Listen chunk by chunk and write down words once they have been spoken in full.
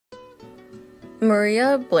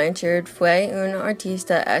María Blanchard fue una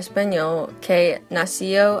artista español que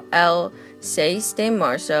nació el 6 de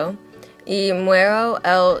marzo y murió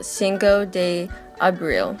el 5 de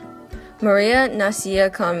abril. María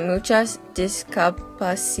nació con muchas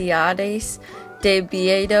discapacidades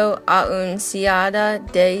debido a una ciada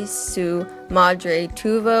de su madre.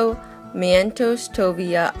 Tuvo mientras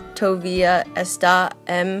todavía está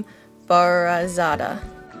embarazada.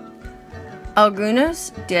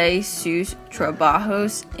 Algunos de sus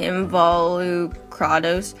trabajos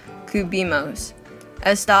involucrados cubismos.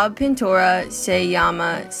 Esta pintura se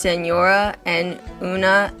llama Señora en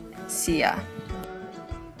una silla.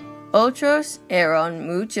 Otros eran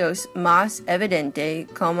muchos más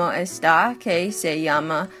evidentes, como esta que se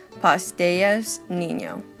llama Pastillas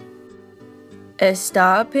Niño.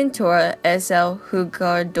 Esta pintura es el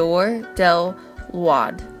jugador del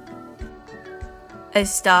WAD.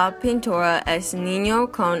 Esta pintura es niño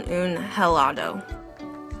con un helado.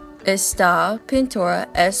 Esta pintura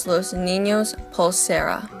es los niños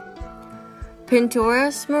pulsera.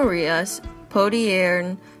 Pinturas Marías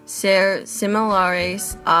podían ser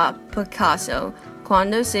similares a Picasso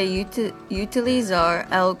cuando se utilizar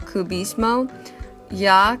el cubismo,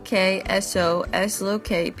 ya que eso es lo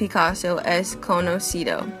que Picasso es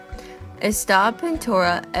conocido. Esta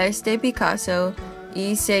pintura es de Picasso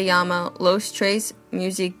y se llama Los Tres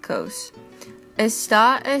Músicos.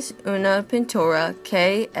 Esta es una pintura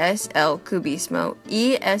que es el cubismo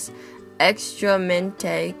y es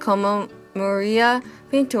extremadamente como María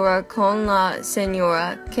pintura con la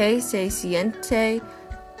señora que se siente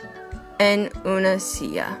en una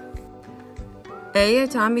silla. Ella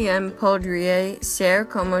también podría ser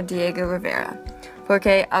como Diego Rivera,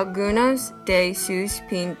 porque algunas de sus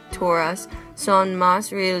pinturas son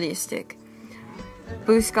más realistas.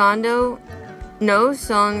 Buscando no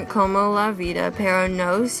son como la vida, pero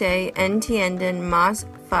no se entienden más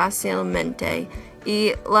fácilmente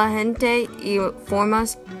y la gente y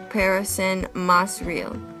formas parecen más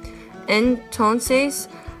real. Entonces,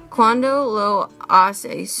 cuando lo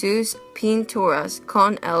hace sus pinturas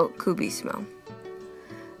con el cubismo.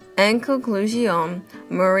 En conclusión,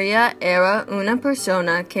 María era una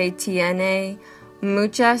persona que tiene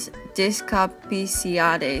muchas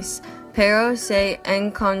discapacidades, pero se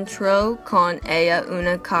encontró con ella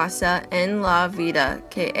una cosa en la vida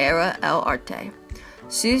que era el arte.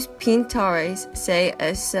 Sus pinturas se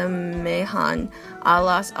asemejan a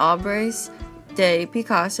las obras de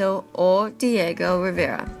Picasso o Diego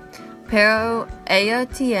Rivera, pero ella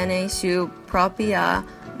tiene su propia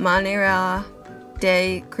manera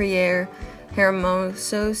de crear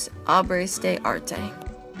hermosas obras de arte.